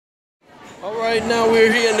All right, now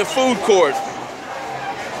we're here in the food court.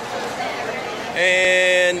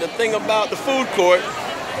 And the thing about the food court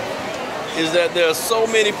is that there are so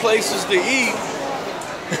many places to eat.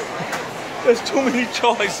 There's too many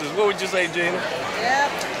choices. What would you say, Gina?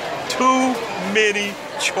 Yep. Too many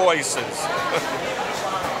choices.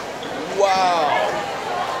 Wow.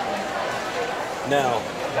 Now,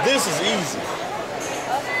 this is easy.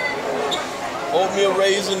 Oatmeal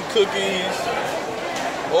raisin cookies,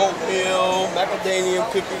 oatmeal, macadamia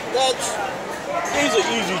cookies. These are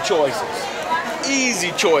easy choices.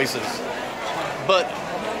 Easy choices. But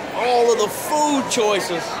all of the food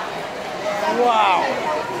choices, wow,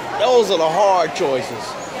 those are the hard choices.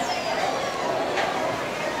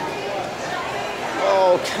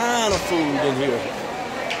 All kind of food in here.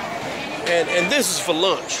 And this is for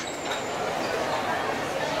lunch.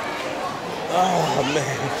 Oh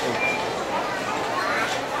man.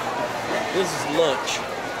 This is lunch.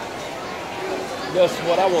 That's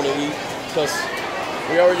what I want to eat because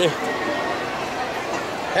we already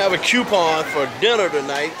have a coupon for dinner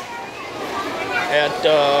tonight at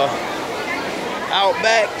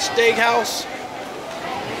Outback Steakhouse.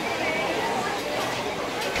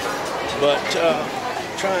 But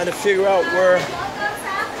trying to figure out where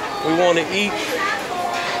we want to eat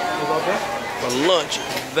for lunch,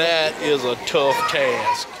 that is a tough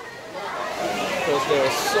task. Because there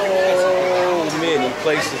are so many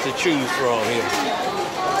places to choose from here.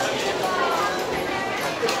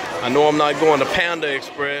 I know I'm not going to Panda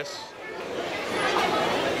Express.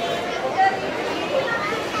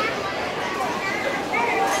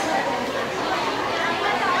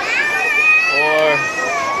 Or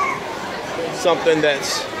something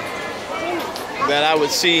that I would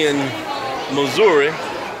see in Missouri.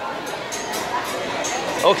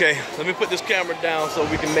 Okay, let me put this camera down so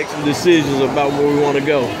we can make some decisions about where we want to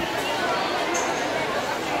go.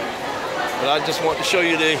 But I just want to show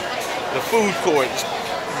you the food court. It's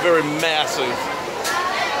very massive,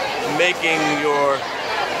 making your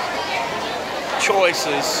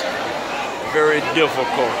choices very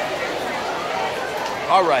difficult.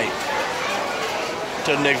 All right,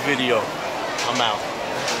 till the next video, I'm out.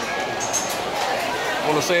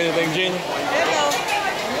 Want to say anything, Gina?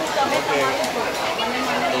 Okay.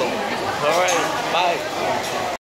 All right, bye.